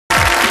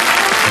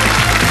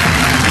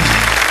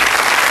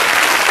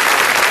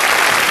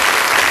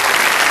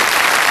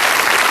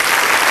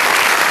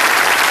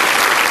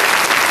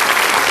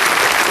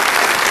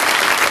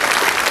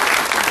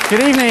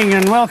Good evening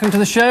and welcome to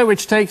the show,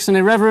 which takes an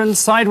irreverent,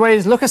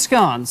 sideways look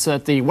askance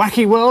at the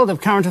wacky world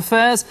of current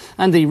affairs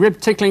and the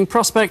rib-tickling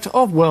prospect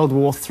of World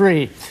War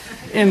III.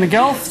 In the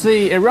Gulf,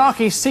 the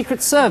Iraqi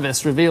Secret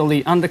Service reveal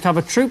the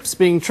undercover troops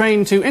being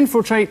trained to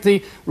infiltrate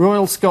the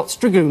Royal Scots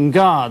Dragoon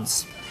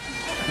Guards.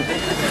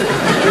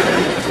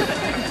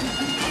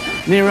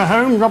 Nearer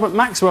home, Robert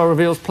Maxwell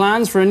reveals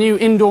plans for a new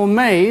indoor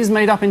maze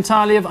made up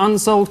entirely of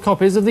unsold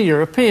copies of the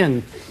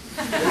European.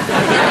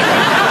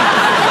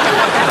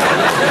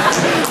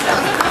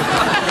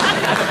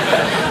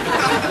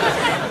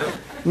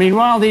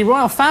 Meanwhile, the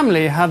royal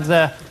family have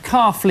their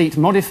car fleet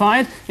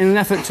modified in an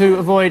effort to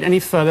avoid any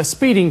further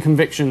speeding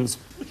convictions.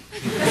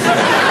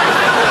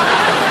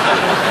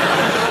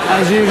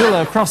 As usual,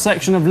 a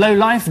cross-section of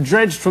lowlife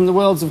dredged from the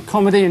worlds of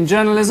comedy and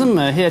journalism,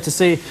 here to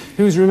see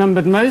who's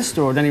remembered most,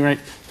 or at any rate,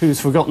 who's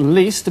forgotten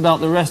least about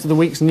the rest of the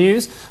week's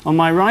news. On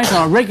my right,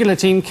 our regular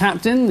team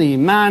captain, the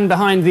man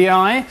behind the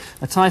eye,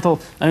 a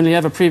title only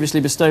ever previously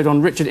bestowed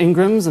on Richard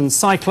Ingrams and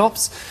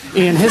Cyclops,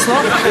 Ian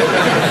Hislop.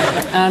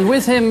 And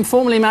with him,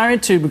 formerly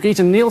married to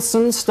Brigitte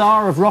Nielsen,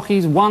 star of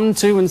Rockies 1,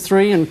 2 and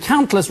 3 and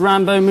countless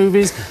Rambo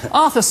movies,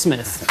 Arthur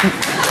Smith.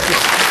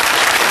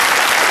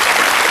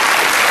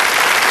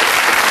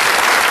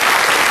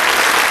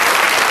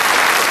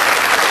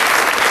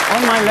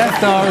 On my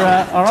left,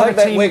 our other team...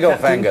 Take that wig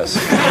off, Angus.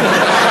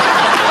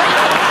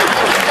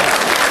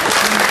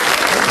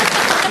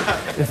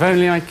 If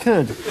only I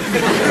could.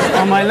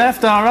 On my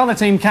left, our other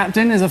team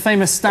captain is a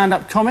famous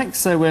stand-up comic,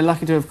 so we're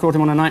lucky to have caught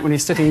him on a night when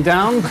he's sitting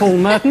down, Paul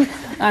Merton.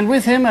 And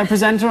with him, a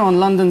presenter on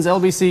London's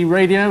LBC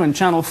Radio and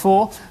Channel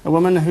 4, a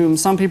woman whom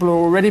some people are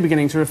already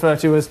beginning to refer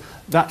to as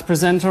that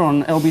presenter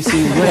on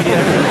LBC Radio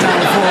and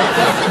Channel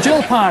 4,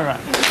 Jill Pyrah.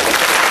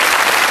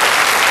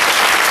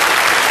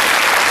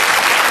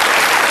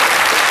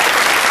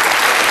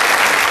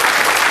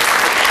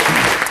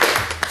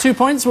 2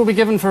 points will be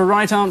given for a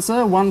right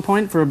answer, 1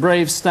 point for a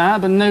brave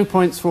stab, and no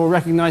points for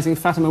recognising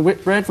Fatima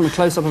Whitbread from a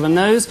close-up of a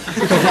nose,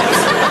 because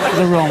that's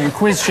the wrong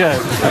quiz show.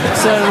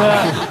 So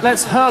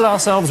let's hurl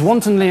ourselves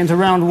wantonly into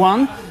round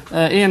one.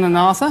 Ian and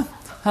Arthur,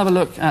 have a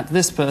look at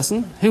this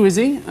person. Who is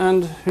he,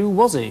 and who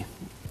was he?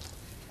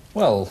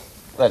 Well,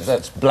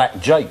 that's Black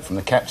Jake from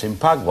the Captain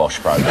Pugwash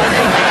programme.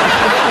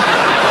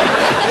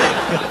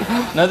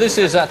 No, this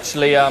is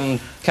actually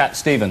Cat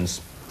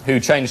Stevens, who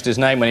changed his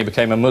name when he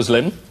became a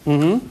Muslim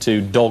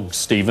to Dog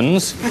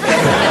Stevens.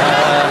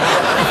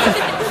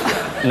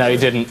 No, he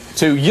didn't.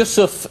 To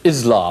Yusuf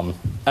Islam.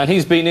 And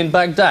he's been in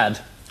Baghdad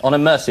on a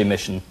mercy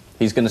mission.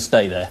 He's going to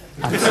stay there.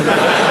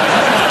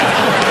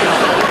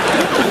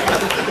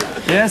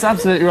 Yes,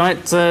 absolutely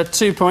right.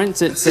 2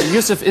 points. It's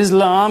Yusuf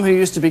Islam, who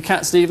used to be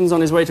Cat Stevens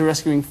on his way to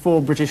rescuing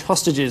 4 British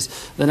hostages.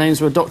 Their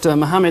names were Dr.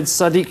 Mohammed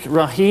Sadiq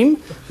Rahim,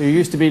 who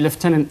used to be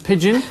Lieutenant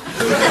Pigeon,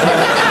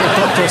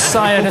 Dr.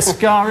 Syed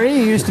Askari,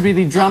 who used to be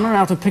the drummer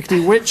out of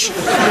Piccadilly Witch,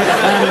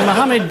 and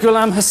Mohammed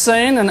Ghulam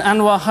Hussain and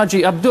Anwar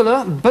Haji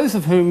Abdullah, both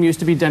of whom used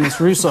to be Dennis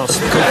Roussos.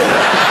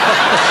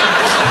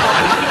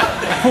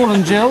 Paul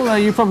and Jill,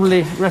 you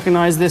probably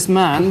recognise this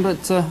man,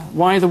 but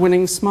why the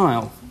winning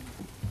smile?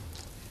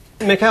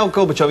 Mikhail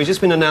Gorbachev, he's just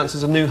been announced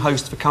as a new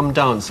host for Come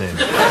Dancing.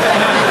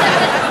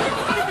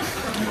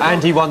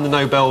 And he won the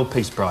Nobel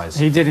Peace Prize.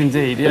 He did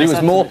indeed, yes. But he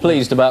was more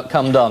pleased about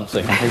Come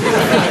Dancing.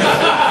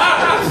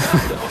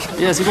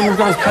 Yes, he wouldn't have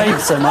got paid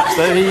so much,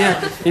 though.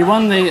 He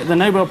won the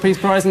Nobel Peace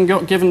Prize and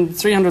got given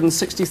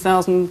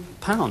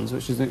 £360,000,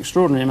 which is an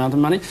extraordinary amount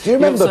of money. Do you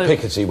remember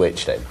Piccadilly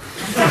Witch, then?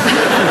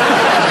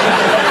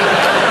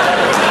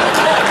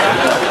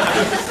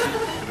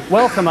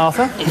 Welcome,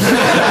 Arthur.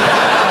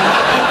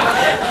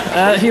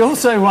 He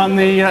also won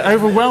the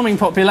overwhelming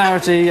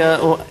popularity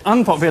or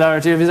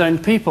unpopularity of his own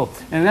people.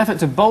 In an effort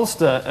to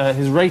bolster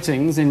his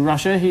ratings in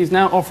Russia, he's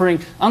now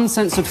offering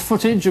uncensored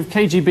footage of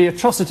KGB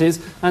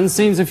atrocities and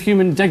scenes of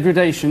human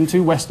degradation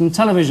to Western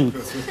television.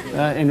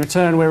 In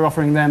return, we're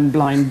offering them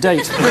blind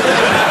date.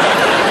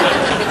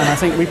 And I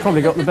think we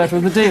probably got the better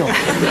of the deal.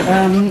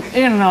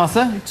 Ian and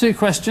Arthur, 2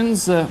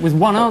 questions with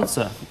 1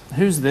 answer.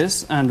 Who's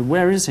this and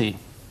where is he?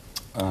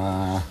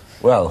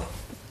 Well,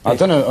 I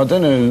don't know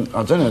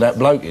who that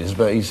bloke is,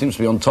 but he seems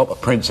to be on top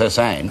of Princess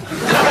Anne.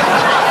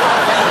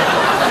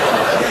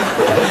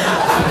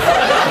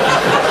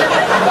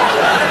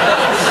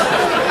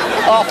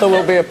 Arthur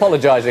will be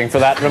apologising for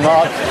that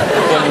remark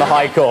in the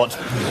High Court.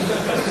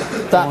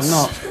 That's or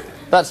not.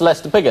 That's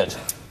Lester Piggott.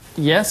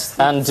 Yes.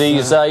 And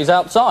he's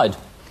outside.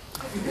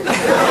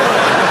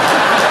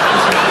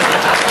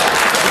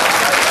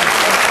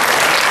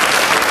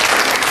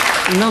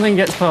 Nothing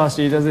gets past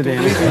you, does it,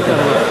 Ian?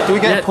 Do we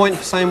get a point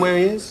for saying where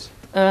he is?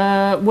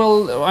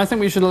 Well, I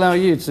think we should allow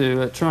you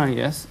to try and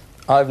guess.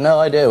 I've no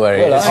idea where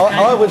he is.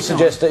 I would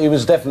suggest that he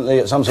was definitely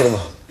at some sort of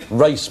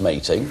race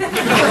meeting.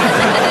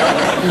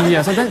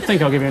 Yes, I don't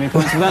think I'll give you any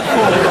points for that.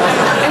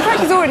 In fact,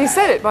 he's already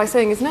said it by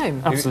saying his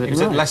name. Absolutely. He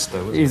was at Leicester,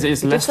 wasn't he?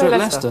 It's Leicester at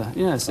Leicester.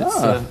 Yes,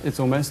 it's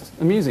almost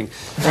amusing.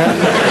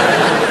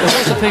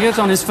 Lester Piggott,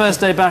 on his first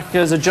day back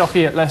as a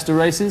jockey at Leicester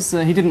races,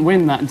 he didn't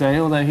win that day,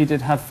 although he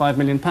did have £5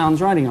 million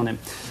riding on him,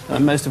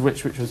 most of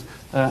which was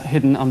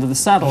hidden under the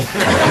saddle.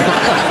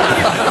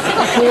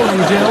 Paul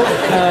and Jill,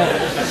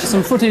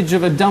 some footage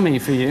of a dummy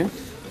for you.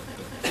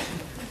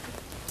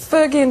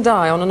 Fergie and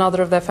Di on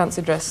another of their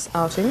fancy dress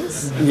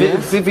outings.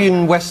 Yes.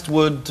 Vivienne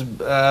Westwood,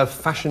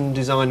 Fashion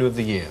Designer of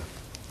the Year.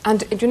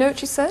 And do you know what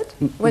she said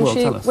when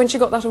Well, when she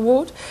got that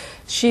award?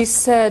 She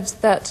said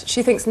that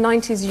she thinks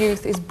 90s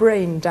youth is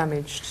brain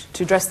damaged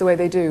to dress the way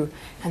they do,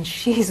 and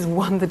she's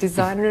won the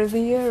Designer of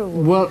the Year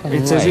award. Well,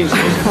 it's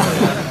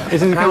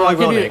How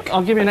ironic.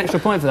 I'll give you an extra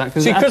point for that.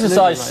 She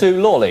criticised Sue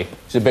Lawley.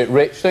 She's a bit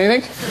rich, don't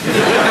you think?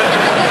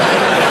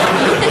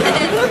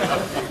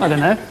 I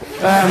don't know.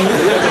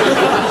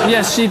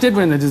 Yes, she did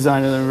win the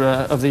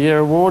Designer of the Year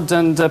award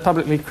and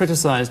publicly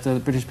criticised the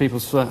British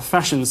people's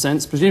fashion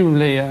sense.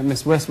 Presumably,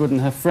 Miss Westwood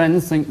and her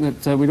friends think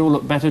that we'd all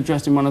look better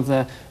dressed in one of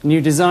their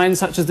new designs,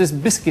 such as this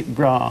biscuit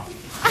bra.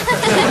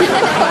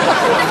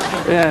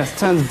 Yes,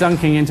 turns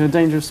dunking into a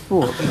dangerous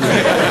sport.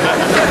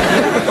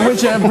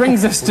 Which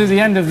brings us to the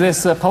end of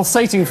this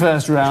pulsating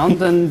first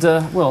round, and,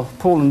 well,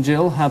 Paul and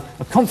Jill have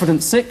a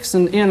confident 6,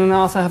 and Ian and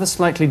Arthur have a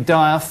slightly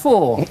dire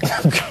 4.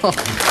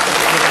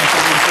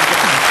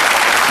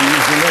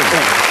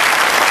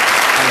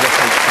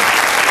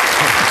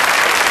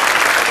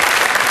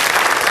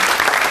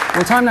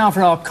 Well, time now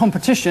for our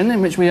competition,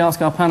 in which we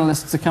ask our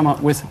panellists to come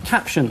up with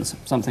captions,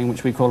 something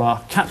which we call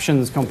our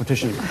captions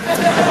competition.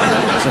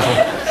 It's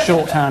a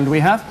shorthand we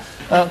have.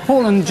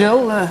 Paul and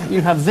Jill,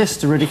 you have this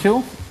to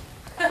ridicule.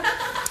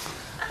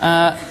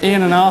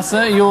 Ian and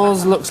Arthur,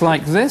 yours looks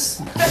like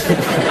this.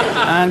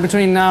 And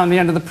between now and the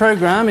end of the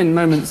programme, in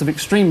moments of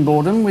extreme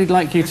boredom, we'd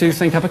like you to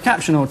think up a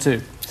caption or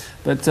two.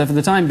 But for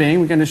the time being,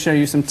 we're going to show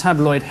you some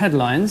tabloid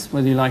headlines,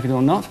 whether you like it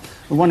or not.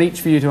 One each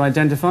for you to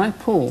identify.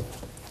 Paul,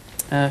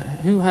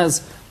 who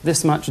has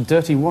this much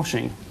dirty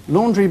washing?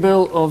 Laundry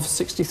bill of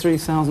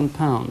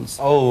 £63,000.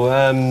 Oh,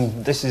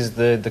 this is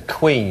the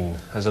Queen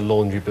has a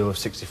laundry bill of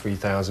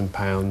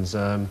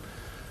 £63,000,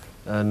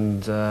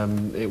 and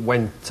it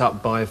went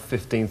up by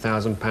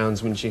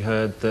 £15,000 when she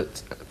heard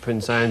that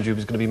Prince Andrew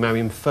was going to be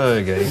marrying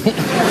Fergie.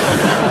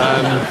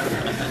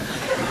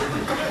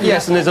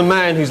 Yes, and there's a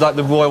man who's like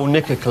the royal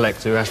knicker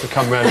collector who has to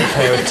come round with a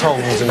pair of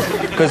tongs,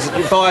 because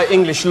by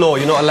English law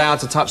you're not allowed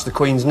to touch the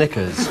Queen's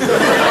knickers.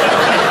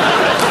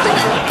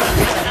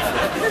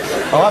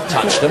 Oh, I've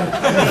touched them.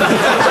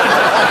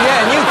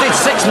 Yeah, and you did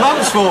 6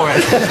 months for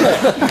it.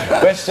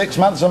 Best 6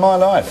 months of my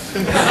life.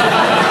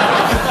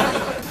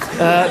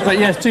 But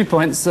yes, 2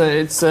 points.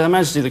 It's Her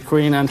Majesty the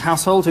Queen and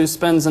household who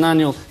spends an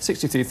annual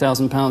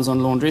 £63,000 on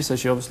laundry, so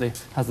she obviously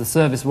has the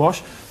service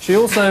wash. She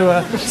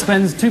also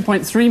spends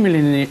 £2.3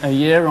 million a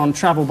year on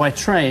travel by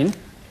train.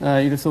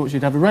 You'd have thought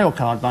she'd have a rail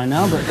card by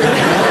now, but...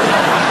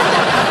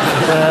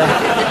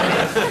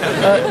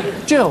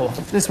 Jill,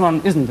 this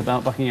one isn't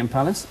about Buckingham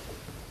Palace.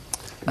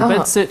 A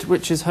bedsit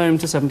which is home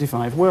to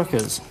 75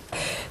 workers.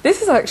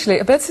 This is actually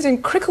a bedsit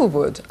in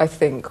Cricklewood, I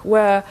think,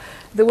 where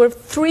there were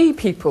 3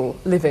 people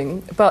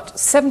living, but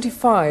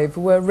 75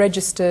 were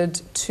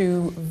registered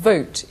to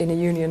vote in a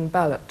union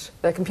ballot.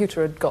 Their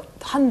computer had got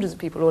hundreds of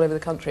people all over the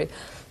country,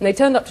 and they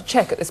turned up to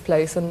check at this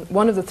place, and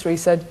one of the 3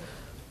 said,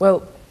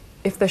 well,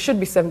 if there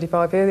should be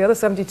 75 here, the other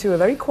 72 are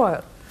very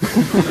quiet.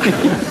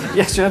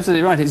 Yes, you're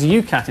absolutely right. It's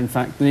UCAT, in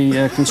fact,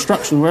 the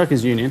Construction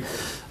Workers Union.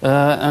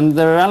 And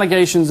there are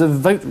allegations of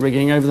vote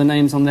rigging over the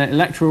names on their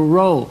electoral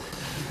roll.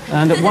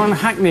 And at one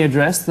Hackney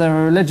address, there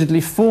are allegedly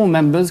 4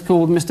 members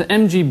called Mr.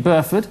 M.G.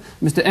 Burford,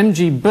 Mr.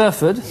 M.G.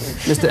 Burford,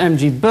 Mr.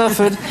 M.G.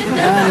 Burford,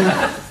 and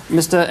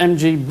Mr.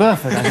 M.G.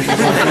 Burford, I think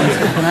that's how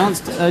it's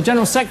pronounced.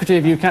 General Secretary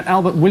of UCAT,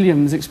 Albert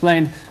Williams,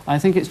 explained, I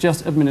think it's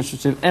just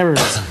administrative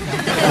errors.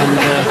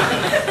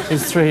 And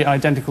his 3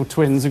 identical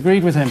twins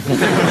agreed with him.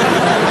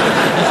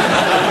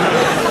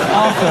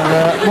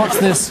 Arthur, what's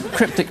this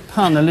cryptic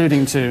pun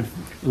alluding to?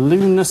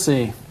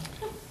 Lunacy.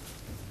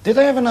 Did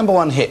they have a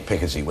 #1 hit,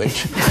 Pickasy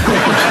Witch?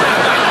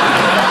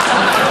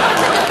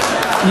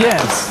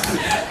 Yes.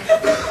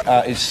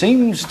 It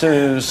seems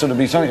to sort of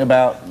be something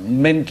about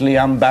mentally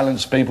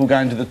unbalanced people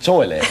going to the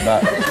toilet,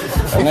 but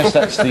unless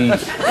that's the...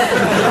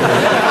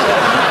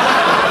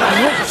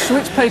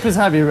 Which papers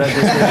have you read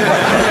this week?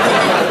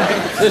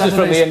 This is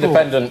from The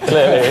Independent,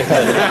 clearly.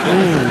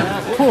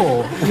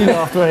 Paul, you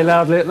laughed very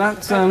loudly at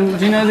that.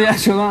 Do you know the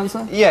actual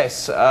answer?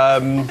 Yes,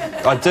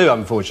 I do,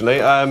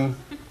 unfortunately.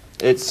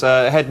 It's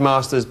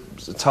headmasters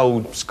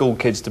told school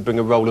kids to bring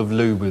a roll of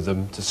lube with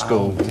them to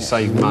school to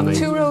save money.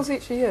 2 rolls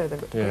each a year, they've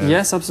got. Yeah.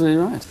 Yes,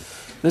 absolutely right.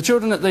 The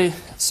children at the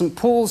St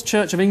Paul's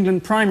Church of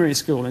England Primary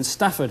School in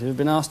Stafford who've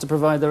been asked to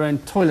provide their own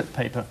toilet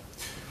paper.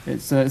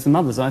 It's the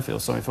mothers I feel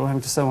sorry for,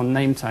 having to sew on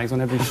name tags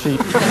on every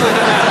sheet.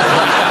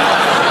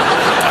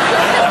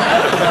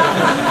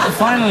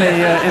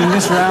 Finally, in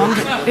this round,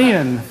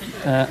 Ian.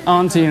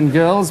 Auntie and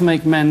girls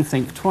make men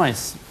think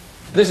twice.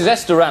 This is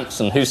Esther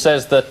Ranson, who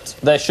says that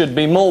there should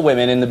be more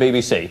women in the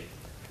BBC.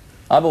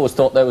 I've always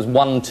thought there was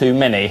one too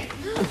many.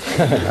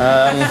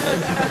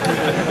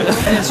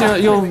 Yes,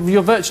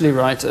 you're virtually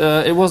right.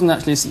 It wasn't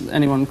actually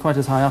anyone quite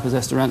as high up as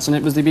Esther Ranson.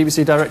 It was the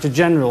BBC Director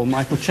General,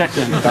 Michael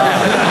Checklin.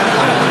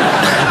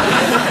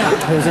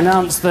 It was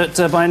announced that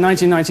by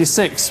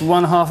 1996,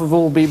 one half of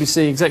all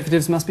BBC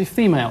executives must be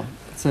female.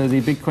 So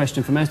the big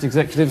question for most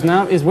executives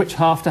now is which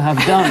half to have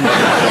done.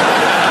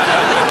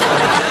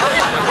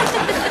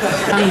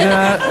 And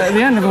at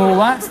the end of all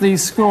that, the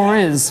score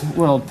is,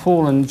 well,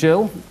 Paul and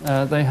Jill,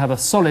 they have a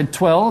solid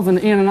 12,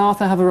 and Ian and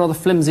Arthur have a rather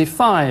flimsy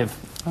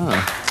 5.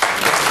 Oh.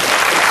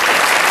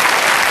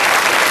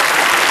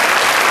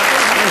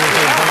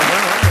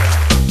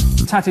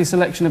 Tatty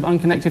selection of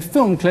unconnected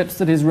film clips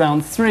that is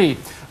round 3.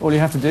 All you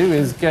have to do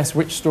is guess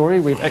which story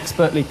we've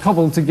expertly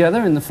cobbled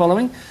together in the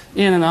following.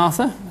 Ian and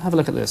Arthur, have a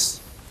look at this.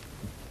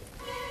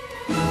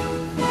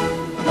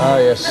 Ah,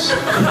 yes.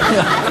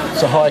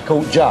 It's a High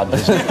Court judge,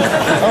 isn't it?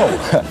 Oh.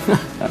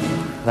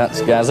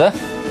 That's Gaza.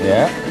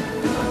 Yeah.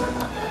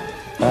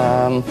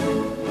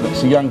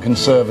 That's the Young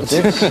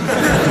Conservatives.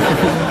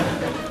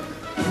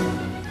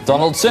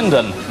 Donald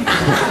Sinden.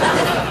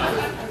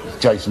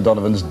 Jason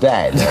Donovan's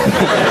dad.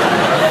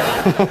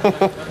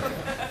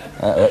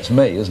 That's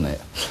me, isn't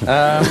it?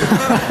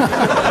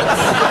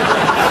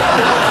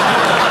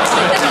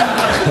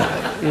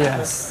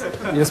 Yes.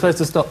 You're supposed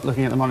to stop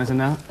looking at the monitor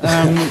now.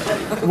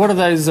 What have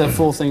those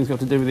 4 things got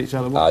to do with each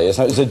other? Ah, yes.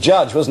 It was a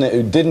judge, wasn't it,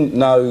 who didn't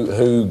know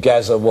who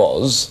Gaza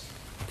was.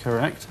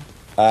 Correct.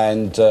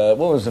 And what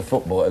was the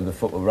football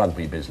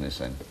rugby business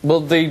then?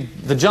 Well, the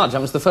judge,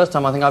 that was the first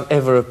time I think I've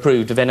ever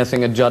approved of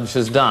anything a judge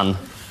has done.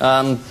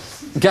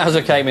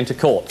 Gaza came into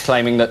court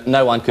claiming that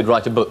no one could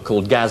write a book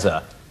called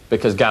Gaza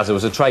because Gaza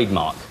was a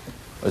trademark,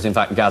 whereas in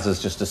fact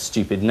Gaza's just a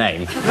stupid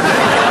name.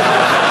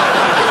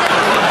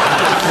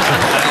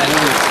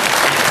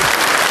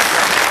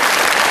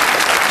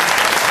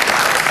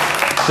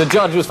 The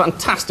judge was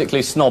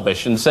fantastically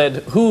snobbish and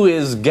said, "Who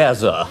is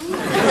Gaza?"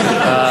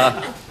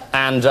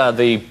 And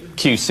the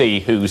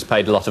QC, who's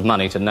paid a lot of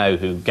money to know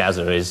who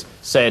Gaza is,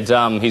 said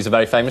he's a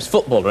very famous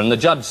footballer, and the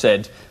judge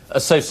said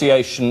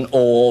association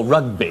or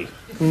rugby,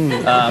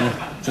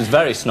 which was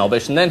very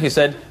snobbish. And then he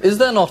said, "Is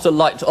there not a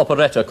light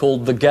operetta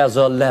called the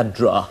Gaza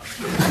Ladra?"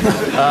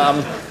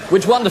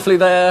 Which wonderfully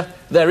there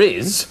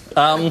is.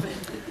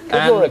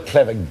 You're a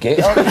clever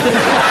git, aren't you?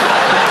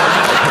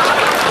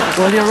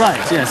 Well, you're right,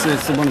 yes,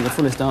 it's one of the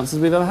fullest answers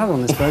we've ever had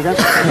on this programme.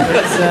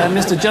 It's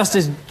Mr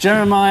Justice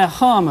Jeremiah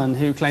Harman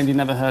who claimed he'd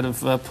never heard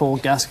of Paul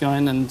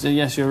Gascoigne, and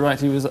yes, you're right,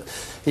 he was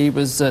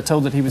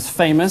told that he was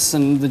famous,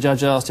 and the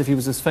judge asked if he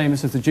was as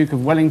famous as the Duke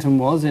of Wellington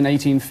was in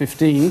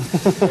 1815,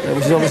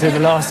 which is obviously the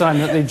last time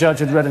that the judge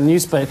had read a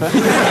newspaper.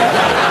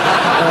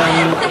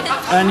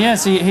 And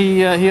yes,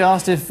 he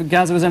asked if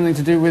Gaza was anything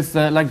to do with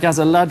La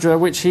Gaza Ladra,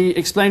 which he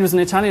explained was an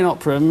Italian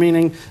opera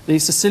meaning the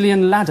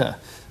Sicilian ladder.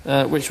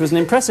 Which was an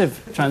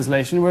impressive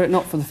translation, were it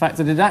not for the fact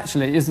that it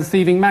actually is the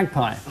thieving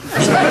magpie.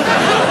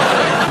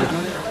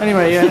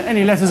 Anyway,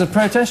 any letters of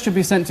protest should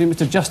be sent to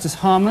Mr Justice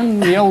Harman,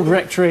 the Old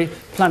Rectory,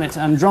 Planet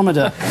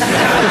Andromeda.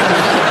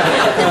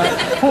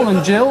 Paul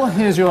and Jill,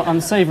 here's your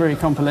unsavoury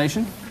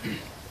compilation.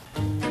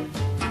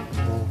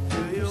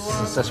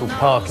 Cecil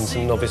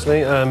Parkinson,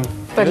 obviously.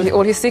 But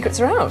all his secrets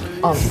are out,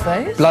 aren't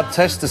they? Blood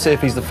test to see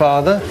if he's the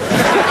father.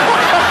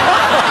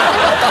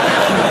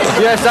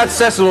 Yes, that's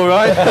Cecil, all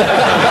right.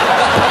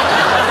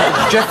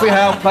 Geoffrey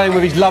Howe playing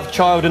with his love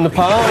child in the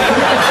park.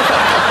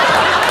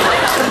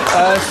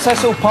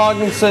 Cecil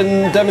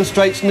Parkinson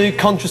demonstrates new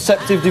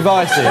contraceptive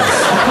devices. A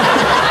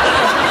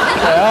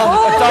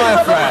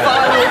diaphragm.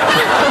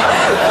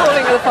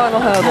 Falling to the final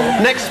hurdle.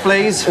 Next,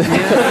 please.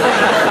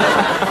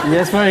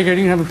 Yes, very good,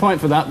 you can have a point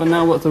for that, but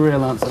now what's the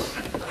real answer?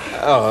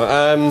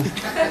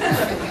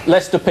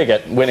 Lester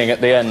Piggott winning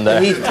at the end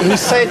there.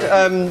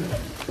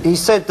 He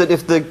said that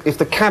if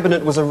the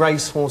cabinet was a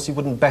racehorse, he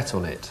wouldn't bet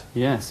on it.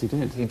 Yes, he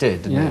did. He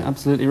did, didn't he? Yeah,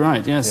 absolutely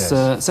right, yes.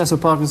 Cecil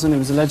Parkinson, who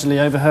was allegedly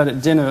overheard at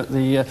dinner at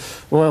the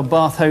Royal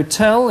Bath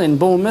Hotel in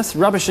Bournemouth,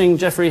 rubbishing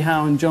Geoffrey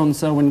Howe and John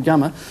Selwyn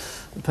Gummer.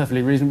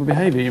 Perfectly reasonable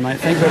behaviour, you might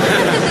think. But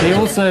he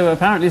also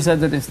apparently said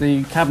that if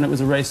the cabinet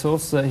was a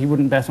racehorse, he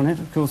wouldn't bet on it.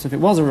 Of course, if it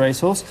was a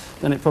racehorse,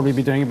 then it'd probably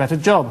be doing a better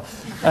job.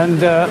 And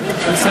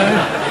so...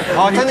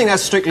 I don't think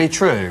that's strictly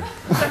true.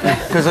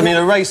 Because, I mean,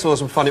 a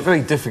racehorse would find it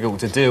very difficult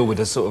to deal with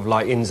the sort of,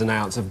 like, ins and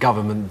outs of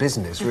government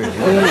business, really.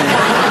 I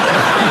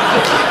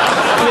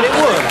mean, it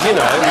would, you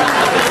know.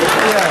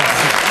 Yeah.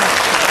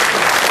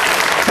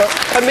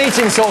 But a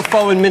meeting sort of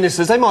foreign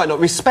ministers, they might not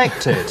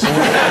respect it.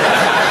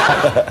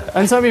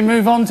 And so we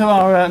move on to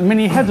our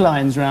mini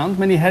headlines round.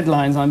 Mini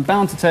headlines, I'm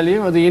bound to tell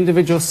you, are the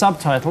individual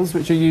subtitles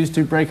which are used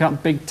to break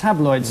up big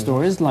tabloid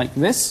stories like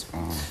this.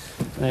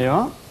 There you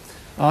are.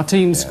 Our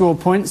teams score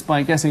points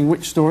by guessing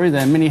which story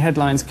their mini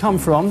headlines come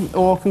from,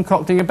 or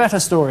concocting a better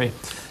story.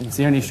 It's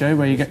the only show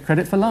where you get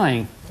credit for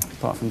lying,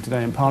 apart from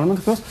Today in Parliament,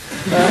 of course.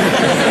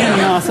 Ian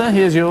and Arthur,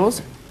 here's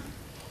yours.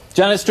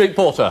 Janet Street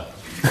Porter.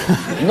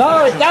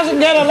 No, it doesn't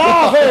get a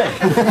laugh,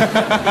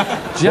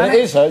 It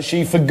is her.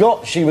 She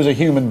forgot she was a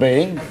human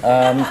being.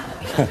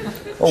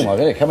 Oh my God,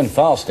 they're coming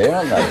fast here,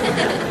 aren't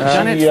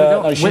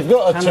they? She's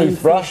got a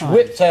toothbrush,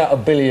 whipped out a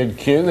billiard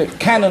cue, it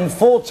cannoned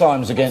 4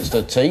 times against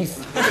her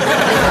teeth.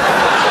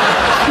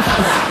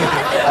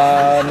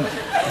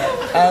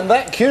 And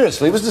that,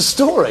 curiously, was the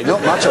story.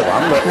 Not much of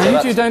one, but... Now,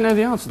 you two don't know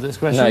the answer to this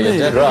question, No, do you're you?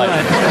 dead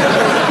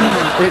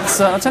right.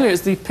 It's, I'll tell you,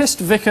 it's the pissed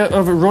vicar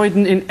of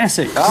Roydon in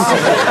Essex.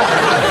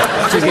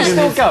 Is he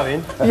still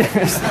going?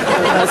 Yes,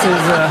 that's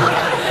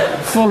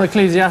his full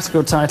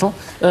ecclesiastical title.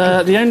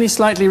 The only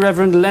slightly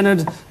Reverend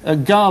Leonard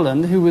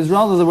Garland, who was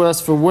rather the worse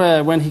for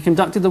wear when he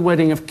conducted the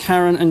wedding of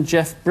Karen and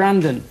Jeff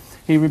Brandon.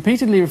 He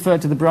repeatedly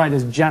referred to the bride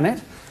as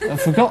Janet,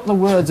 forgot the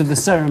words of the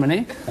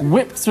ceremony,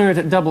 whipped through it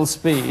at double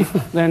speed,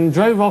 then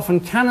drove off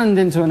and cannoned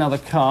into another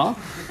car,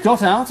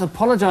 got out,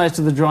 apologised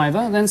to the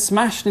driver, then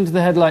smashed into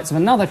the headlights of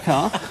another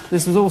car.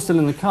 This was all still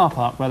in the car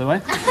park, by the way.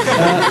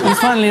 Was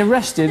finally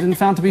arrested and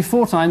found to be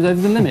 4 times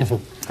over the limit.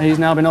 He's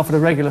now been offered a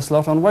regular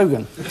slot on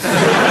Wogan.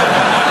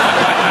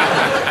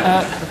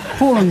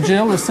 Paul and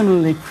Jill, a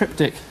similarly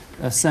cryptic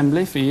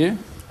assembly for you.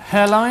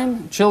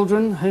 Hairline,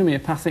 children,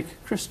 homeopathic,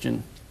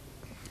 Christian.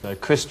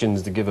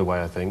 Christian's the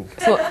giveaway, I think.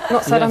 So,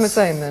 not Saddam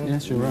Hussein, then?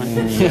 Yes, you're right.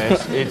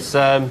 Yes, it's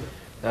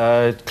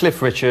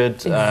Cliff Richard.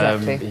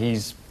 Exactly.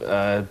 He's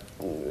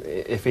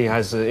if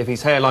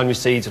his hairline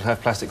recedes, he'll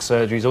have plastic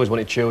surgery. He's always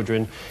wanted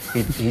children.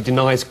 He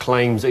denies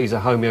claims that he's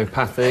a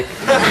homeopathic.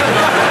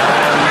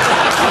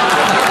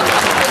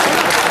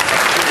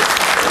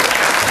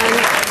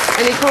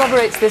 And he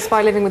corroborates this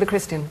by living with a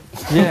Christian.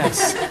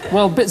 Yes.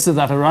 Well, bits of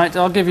that are right.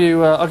 I'll give you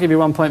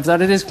 1 point for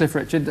that. It is Cliff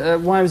Richard.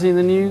 Why was he in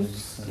the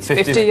news?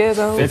 50 years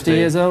old. 50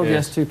 years old,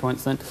 yes. yes, 2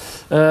 points then.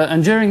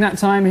 And during that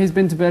time, he's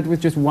been to bed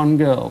with just one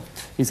girl.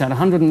 He's had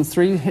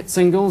 103 hit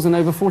singles and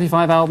over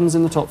 45 albums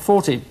in the top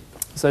 40.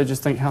 So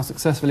just think how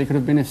successful he could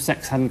have been if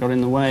sex hadn't got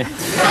in the way.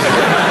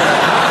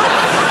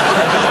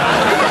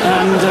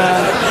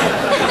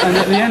 And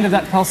at the end of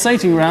that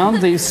pulsating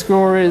round, the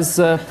score is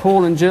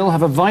Paul and Jill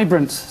have a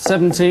vibrant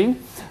 17,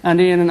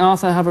 and Ian and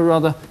Arthur have a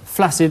rather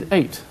flaccid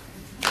 8.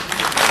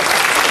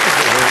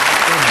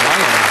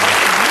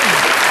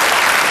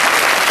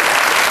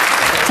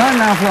 Time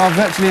now for our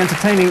virtually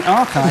entertaining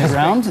archive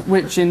round,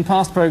 which in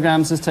past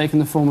programmes has taken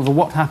the form of a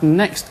What Happened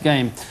Next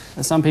game.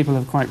 As some people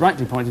have quite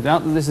rightly pointed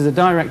out that this is a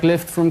direct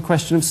lift from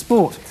Question of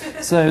Sport.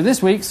 So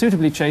this week,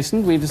 suitably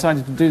chastened, we've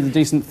decided to do the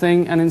decent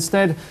thing and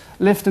instead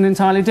lift an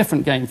entirely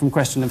different game from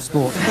Question of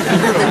Sport.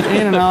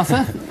 Ian and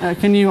Arthur,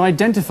 can you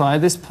identify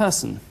this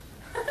person?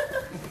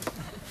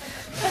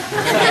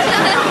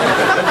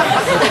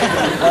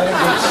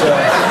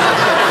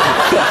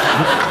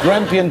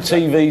 Grampian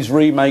TV's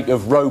remake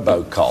of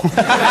RoboCop.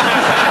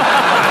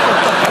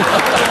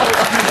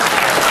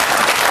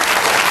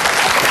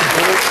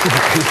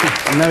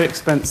 No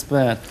expense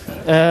spared.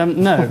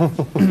 No.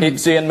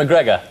 It's Ian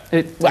McGregor.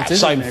 It is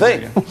Same Ian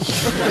thing.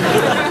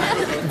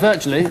 McGregor.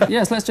 Virtually.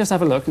 Yes, let's just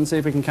have a look and see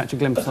if we can catch a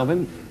glimpse of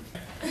him.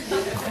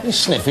 He's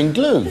sniffing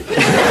glue.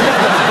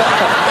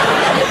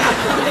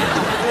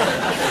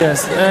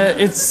 Yes,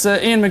 it's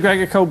Ian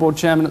McGregor, coal board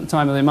chairman at the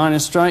time of the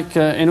miners' strike.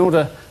 In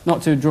order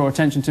not to draw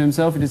attention to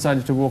himself, he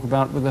decided to walk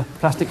about with a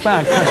plastic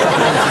bag,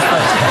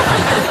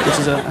 which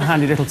is a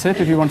handy little tip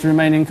if you want to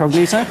remain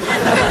incognito.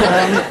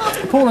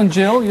 Paul and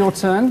Jill, your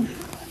turn.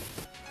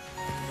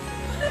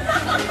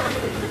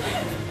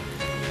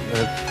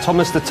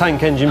 Thomas the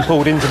Tank Engine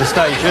pulled into the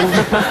station.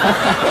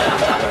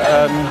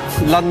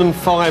 London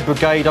Fire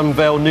Brigade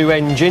unveil new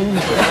engine.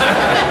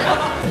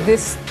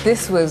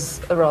 This was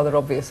a rather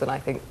obvious and I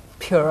think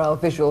puerile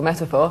visual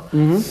metaphor.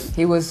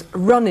 He was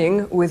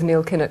running with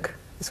Neil Kinnock.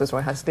 This was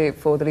Roy Hattersley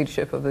for the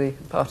leadership of the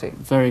party.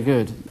 Very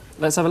good.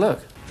 Let's have a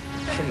look.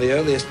 From the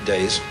earliest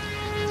days,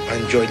 I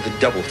enjoyed the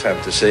double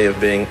fantasy of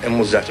being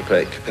Emil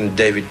Zatopek and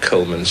David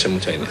Coleman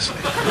simultaneously.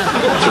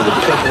 Through the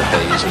purple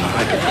haze and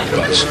microphone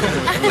buzz,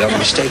 the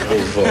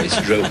unmistakable voice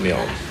drove me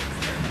on.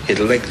 His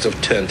legs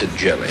have turned to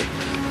jelly.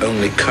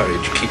 Only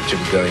courage keeps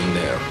him going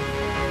now.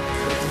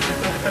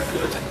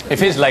 If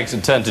his legs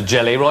had turned to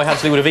jelly, Roy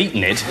Hattersley would have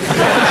eaten it.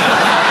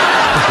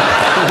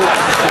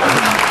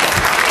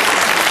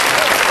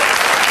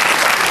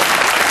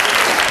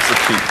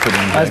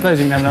 I suppose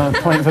you can have another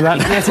point for that.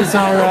 Yes, it's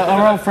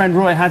our old friend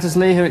Roy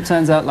Hattersley, who it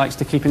turns out likes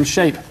to keep in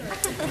shape.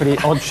 Pretty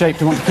odd shape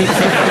to want to keep.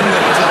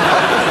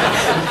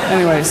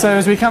 Anyway, so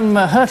as we come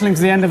hurtling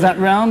to the end of that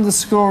round, the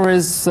score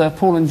is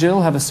Paul and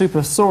Jill have a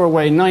super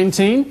soar-away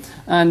 19,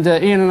 and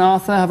Ian and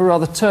Arthur have a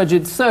rather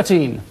turgid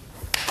 13.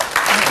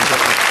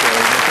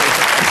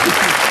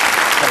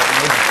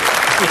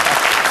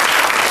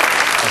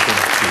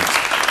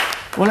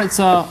 Well, it's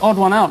our odd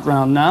one out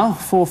round now.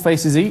 4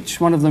 faces each.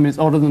 One of them is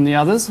odder than the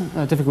others.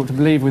 Difficult to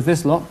believe with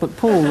this lot. But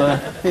Paul,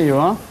 here you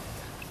are.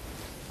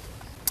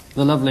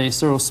 The lovely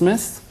Cyril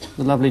Smith,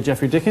 the lovely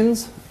Geoffrey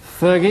Dickens,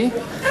 Fergie,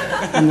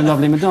 and the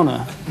lovely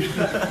Madonna.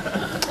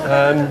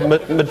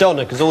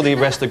 Madonna, because all the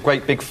rest are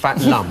great big fat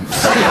lumps.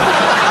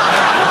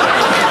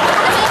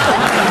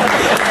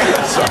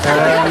 Something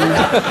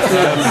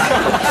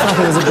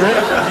as a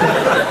Brit.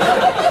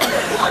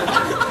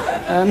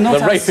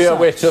 The rapier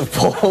wit of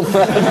Paul.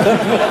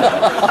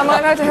 Am I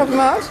allowed to help him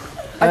out?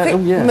 I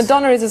think yes.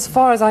 Madonna is, as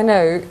far as I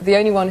know, the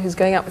only one who's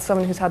going out with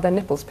someone who's had their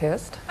nipples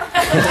pierced.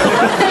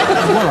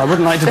 Well, I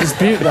wouldn't like to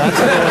dispute that.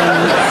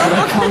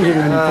 I can't give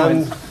you any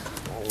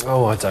points.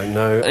 Oh, I don't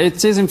know.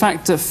 It is, in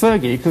fact,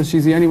 Fergie, because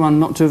she's the only one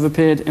not to have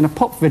appeared in a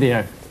pop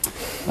video.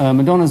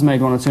 Madonna's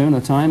made one or two in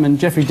her time, and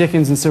Geoffrey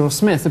Dickens and Cyril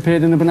Smith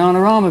appeared in a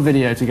Bananarama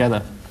video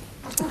together.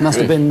 Must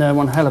have been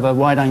one hell of a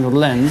wide-angled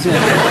lens. Yeah.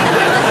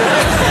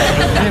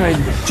 Anyway,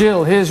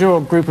 Jill, here's your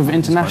group of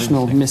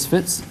international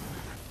misfits.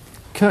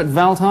 Kurt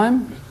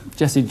Waldheim,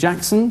 Jesse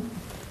Jackson,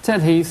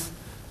 Ted Heath,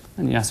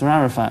 and Yasser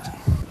Arafat.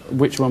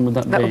 Which one would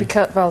that be? That would be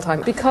Kurt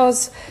Waldheim,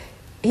 because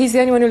he's the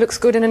only one who looks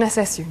good in an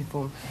SS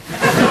uniform.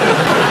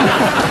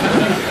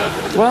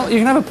 Well, you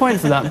can have a point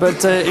for that,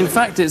 but in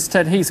fact it's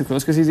Ted Heath, of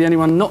course, because he's the only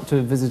one not to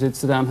have visited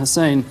Saddam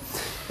Hussein.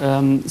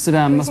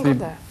 Saddam must be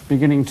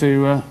beginning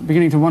to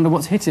wonder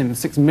what's hit him.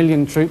 6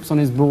 million troops on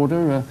his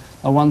border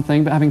are one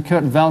thing, but having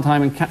Kurt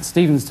Waldheim and Cat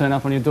Stevens turn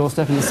up on your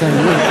doorstep in the same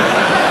week...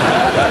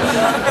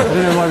 I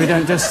don't know why we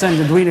don't just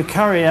send Edwina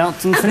Curry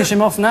out and finish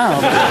him off now.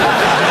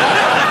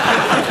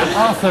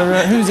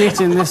 Arthur, who's it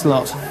in this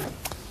lot?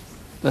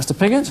 Lester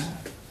Piggott,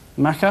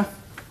 Macca,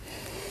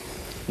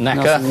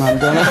 Nelson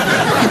Mandela,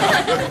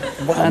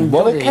 and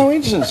what a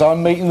coincidence!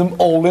 I'm meeting them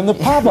all in the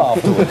pub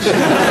afterwards.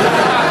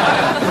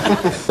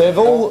 They've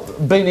all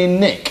been in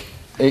Nick,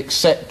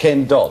 except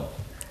Ken Dodd.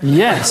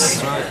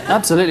 Yes,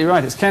 absolutely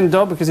right. It's Ken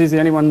Dodd because he's the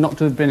only one not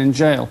to have been in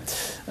jail.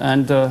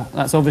 And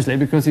that's obviously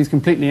because he's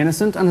completely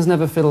innocent and has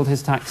never fiddled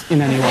his tax in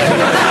any way.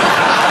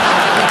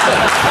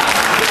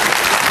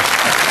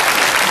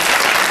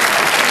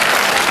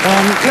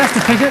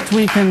 Lester Piggott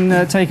we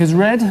can take as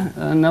read.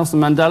 Nelson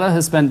Mandela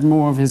has spent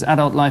more of his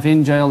adult life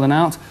in jail than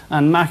out,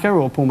 and Macca,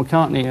 or Paul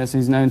McCartney as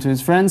he's known to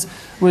his friends,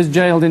 was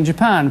jailed in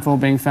Japan for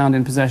being found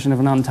in possession of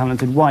an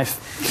untalented wife.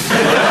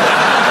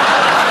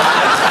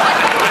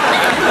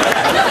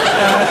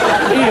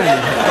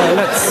 Ian,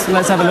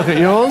 let's have a look at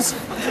yours.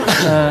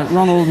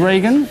 Ronald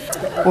Reagan,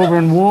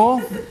 Auburn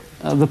War,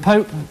 the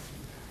Pope,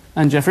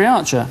 and Jeffrey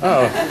Archer.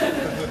 Oh,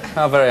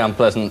 how very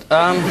unpleasant.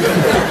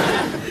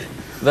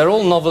 They're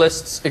all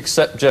novelists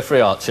except Jeffrey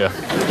Archer.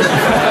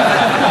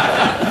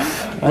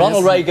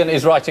 Ronald Reagan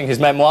is writing his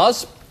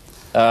memoirs,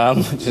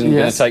 which isn't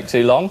going to take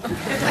too long.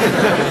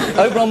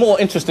 Auburn War,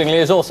 interestingly,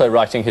 is also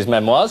writing his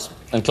memoirs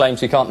and claims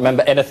he can't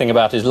remember anything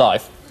about his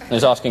life and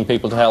is asking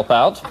people to help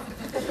out.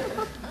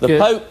 The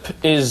Pope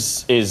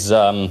is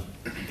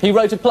he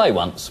wrote a play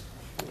once.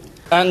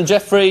 And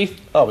Jeffrey...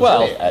 I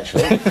was in it,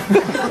 actually.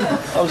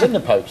 I was in the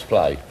Pope's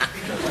play.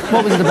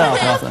 What was it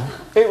about, Arthur?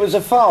 It was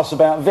a farce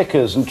about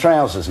vicars and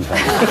trousers and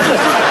things.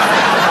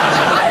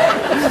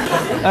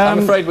 I'm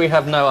afraid we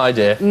have no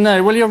idea.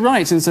 No, well, you're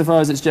right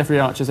insofar as it's Jeffrey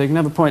Archer, so you can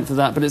have a point for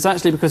that, but it's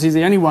actually because he's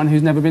the only one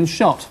who's never been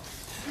shot.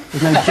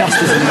 There's no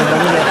justice in the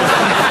world.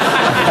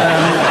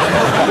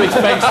 Which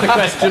begs the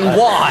question,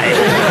 why?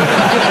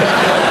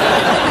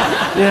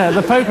 Yeah,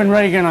 the Pope and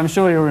Reagan, I'm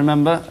sure you'll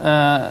remember,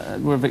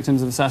 were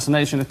victims of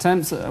assassination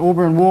attempts.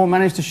 Auburn War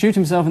managed to shoot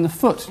himself in the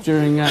foot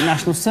during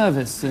national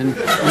service in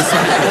Cyprus.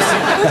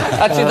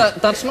 Actually,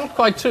 that's not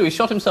quite true. He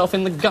shot himself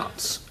in the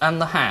guts and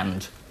the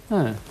hand.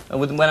 Oh.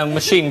 When a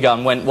machine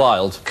gun went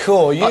wild.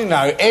 Cool, you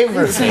know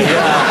everything.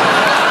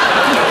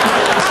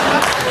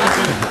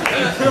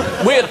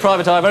 We at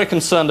Private Eye are very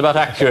concerned about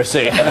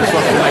accuracy. I just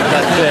want to make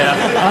that clear.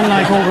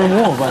 Unlike Auburn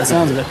War, by the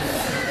sounds of it.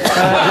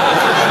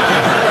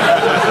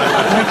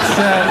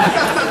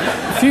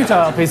 Which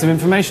futile piece of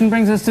information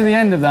brings us to the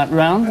end of that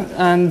round,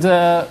 and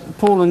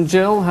Paul and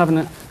Jill have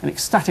an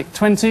ecstatic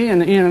 20,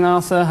 and Ian and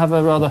Arthur have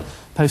a rather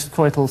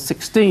post-coital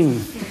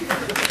 16.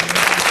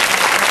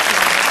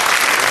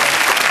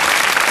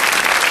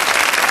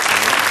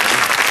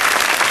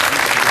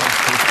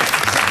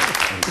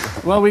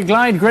 Well, we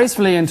glide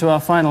gracefully into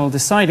our final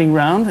deciding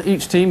round.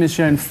 Each team is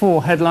shown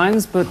 4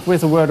 headlines, but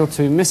with a word or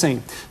two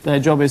missing. Their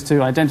job is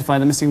to identify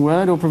the missing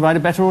word or provide a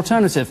better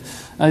alternative.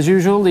 As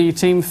usual, the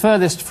team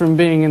furthest from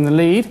being in the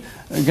lead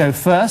go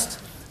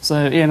first.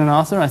 So, Ian and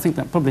Arthur, I think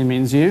that probably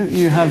means you.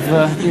 You have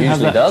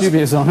that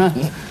dubious honour.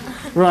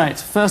 Right,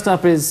 first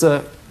up is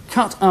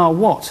cut our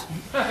what?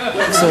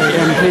 So,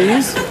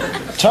 MPs.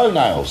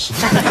 Toenails.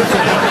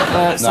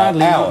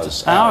 Sadly,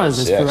 ours. Ours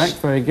is correct,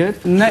 very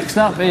good. Next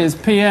up is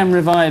PM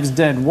revives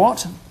dead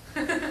what?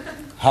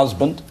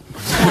 Husband.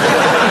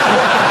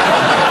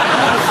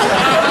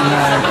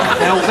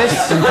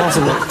 Elvis.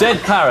 Impossible.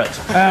 Dead parrot.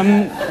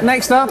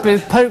 Next up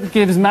is Pope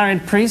gives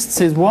married priests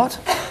his what?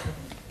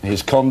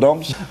 His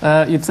condoms.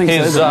 You'd think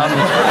his, so.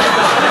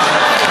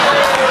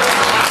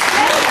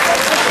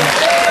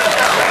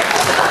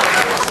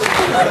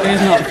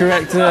 Is not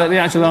correct. The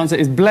actual answer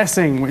is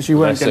blessing, which you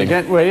weren't going to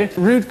get, were you?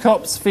 Rude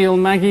cops feel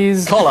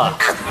Maggie's... collar.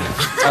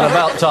 And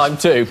about time,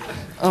 too.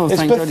 Oh, it's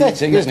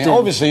pathetic, isn't it?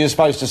 Obviously, you're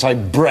supposed to say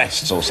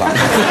breasts or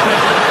something.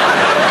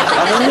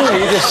 I mean, really,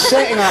 you're just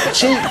setting up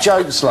cheap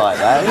jokes like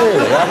that,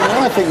 really. I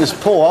mean, I think it's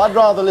poor. I'd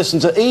rather listen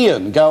to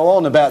Ian go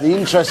on about the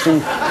interesting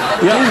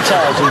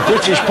details of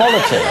British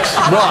politics.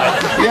 Right.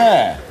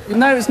 Yeah.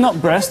 No, it's not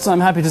breasts,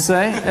 I'm happy to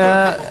say.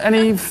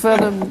 Any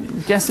further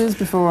guesses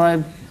before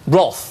I...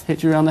 Wrath.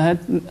 Hit you around the head.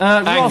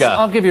 Anger.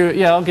 I'll give you.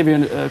 Yeah, I'll give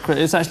you.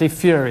 It's actually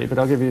fury, but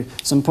I'll give you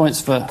some points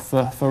for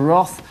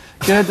wrath.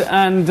 Good.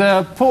 And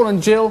Paul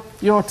and Jill,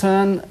 your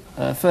turn.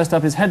 First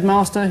up is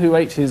Headmaster, who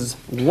ate his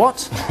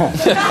what?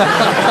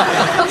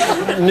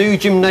 New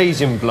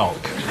gymnasium block.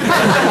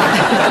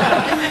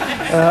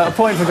 A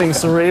point for being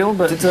surreal,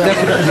 but...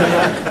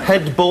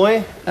 Head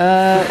boy.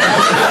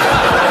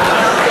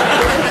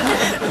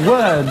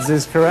 Words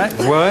is correct.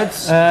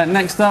 Words.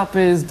 Next up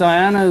is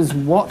Diana's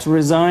what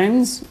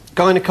resigns?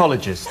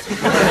 Gynecologist.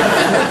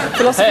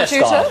 Philosophy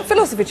tutor?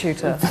 Philosophy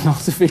tutor.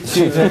 Philosophy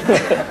tutor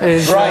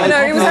is...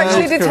 No, it was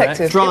actually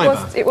detective.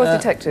 Driver. It was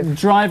detective.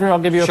 Driver, I'll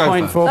give you a Chauffeur.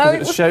 point for, because it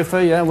was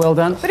chauffeur, yeah, well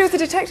done. But it was the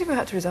detective who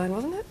had to resign,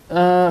 wasn't it?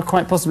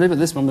 Quite possibly, but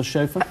this one was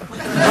chauffeur.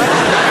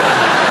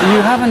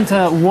 You haven't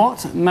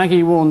what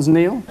Maggie warns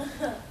Neil?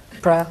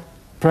 Prayer.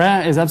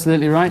 Prayer is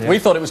absolutely right. We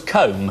thought it was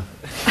comb.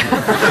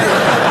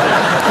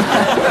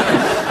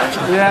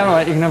 Yeah, all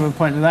right, you can have a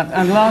point to that.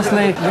 And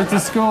lastly, with the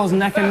scores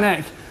neck and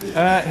neck,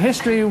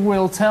 history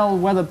will tell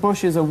whether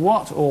Bush is a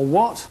what or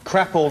what?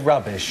 Crap or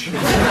rubbish.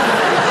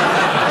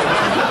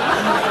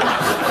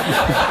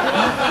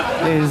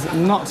 Is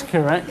not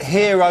correct.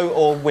 Hero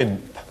or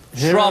wimp.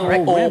 Shrub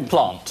Hero or wimp.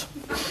 plant.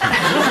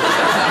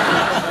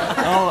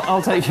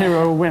 I'll take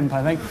hero or wimp,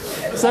 I think.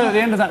 So at the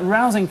end of that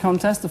rousing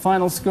contest, the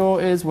final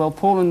score is, well,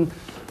 Paul and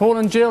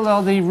Jill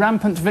are the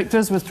rampant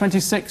victors with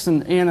 26,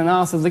 and Ian and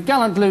Arthur the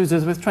gallant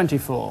losers with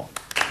 24.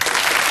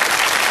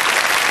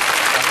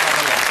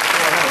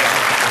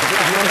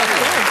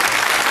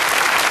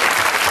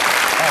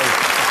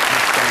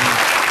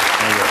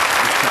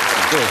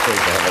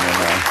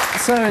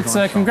 So it's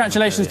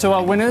congratulations to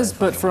our winners,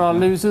 but for our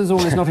losers,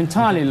 all is not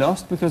entirely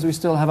lost, because we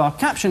still have our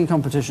caption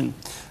competition.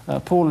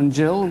 Paul and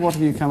Jill, what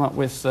have you come up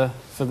with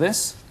for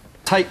this?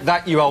 Take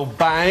that, you old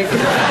bag.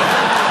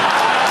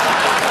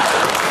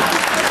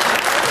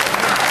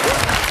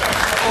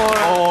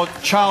 or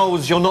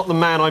Charles, you're not the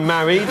man I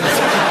married.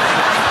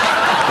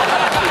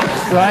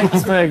 Right,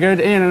 that's very good.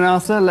 Ian and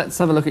Arthur, let's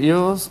have a look at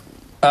yours.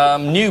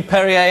 New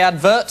Perrier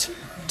advert.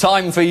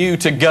 Time for you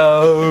to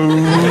go.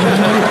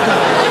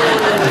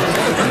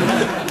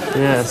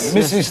 Yes.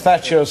 Mrs.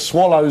 Thatcher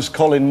swallows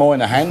Colin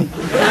Moynihan.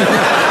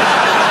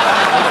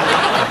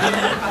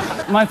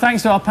 My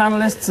thanks to our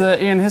panellists,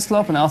 Ian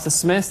Hislop and Arthur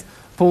Smith,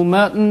 Paul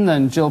Merton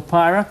and Jill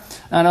Pyrah.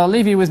 And I'll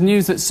leave you with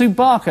news that Sue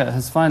Barker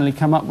has finally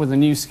come up with a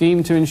new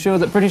scheme to ensure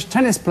that British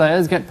tennis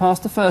players get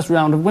past the first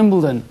round of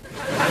Wimbledon.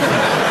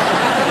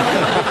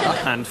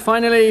 And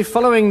finally,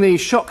 following the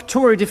shock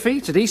Tory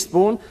defeat at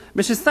Eastbourne,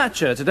 Mrs.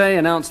 Thatcher today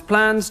announced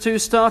plans to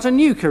start a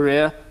new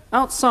career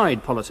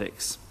outside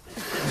politics.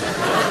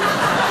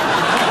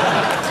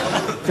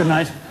 Good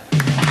night.